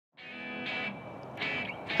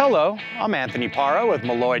Hello, I'm Anthony Parra with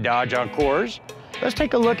Melloy Dodge on Coors. Let's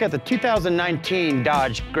take a look at the 2019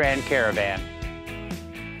 Dodge Grand Caravan.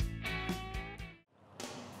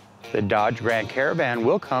 The Dodge Grand Caravan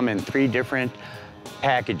will come in 3 different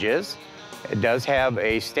packages. It does have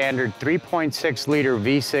a standard 3.6 liter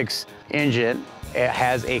V6 engine. It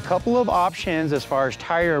has a couple of options as far as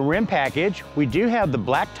tire and rim package. We do have the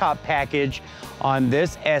blacktop package on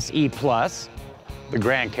this SE Plus. The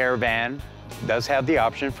Grand Caravan does have the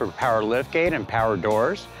option for power liftgate and power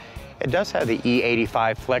doors. It does have the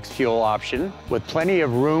E85 flex fuel option with plenty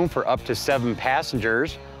of room for up to 7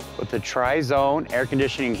 passengers. With the tri-zone air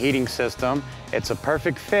conditioning heating system, it's a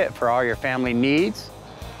perfect fit for all your family needs.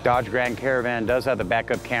 Dodge Grand Caravan does have the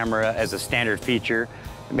backup camera as a standard feature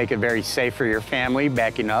to make it very safe for your family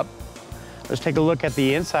backing up. Let's take a look at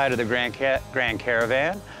the inside of the Grand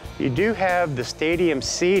Caravan. You do have the stadium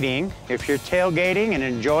seating. If you're tailgating and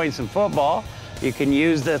enjoying some football, you can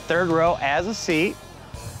use the 3rd row as a seat.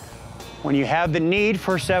 When you have the need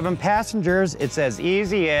for 7 passengers, it's as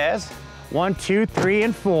easy as 1, 2, 3,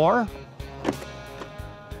 and 4.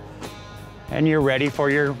 And you're ready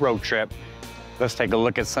for your road trip. Let's take a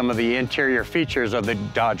look at some of the interior features of the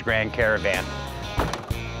Dodge Grand Caravan.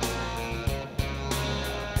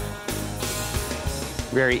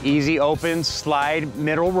 Very easy open, slide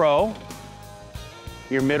middle row.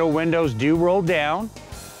 Your middle windows do roll down.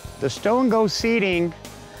 The stow and go seating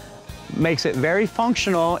makes it very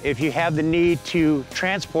functional if you have the need to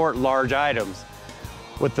transport large items.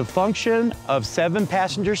 With the function of 7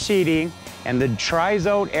 passenger seating and the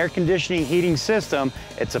tri-zone air conditioning heating system,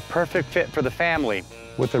 it's a perfect fit for the family.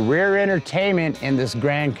 With the rear entertainment in this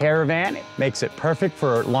Grand Caravan, it makes it perfect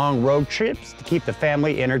for long road trips to keep the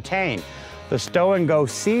family entertained. The stow and go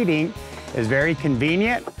seating is very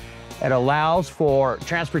convenient. It allows for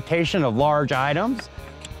transportation of large items.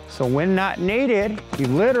 So when not needed, you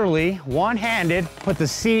literally one-handed put the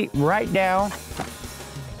seat right down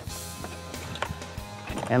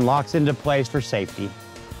and locks into place for safety.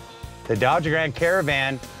 The Dodge Grand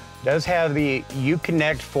Caravan does have the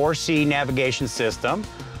Uconnect 4C navigation system.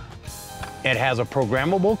 It has a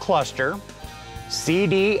programmable cluster,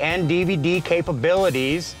 CD and DVD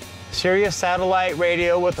capabilities, Sirius satellite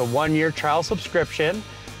radio with a 1-year trial subscription,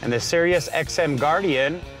 and the Sirius XM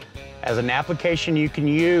Guardian as an application you can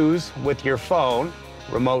use with your phone.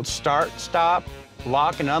 Remote start, stop,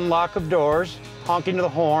 lock and unlock of doors, honking to the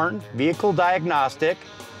horn, vehicle diagnostic,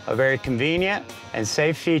 a very convenient and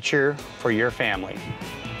safe feature for your family.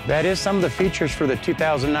 That is some of the features for the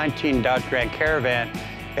 2019 Dodge Grand Caravan.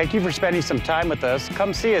 Thank you for spending some time with us.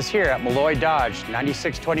 Come see us here at Melloy Dodge,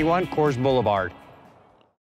 9621 Coors Boulevard.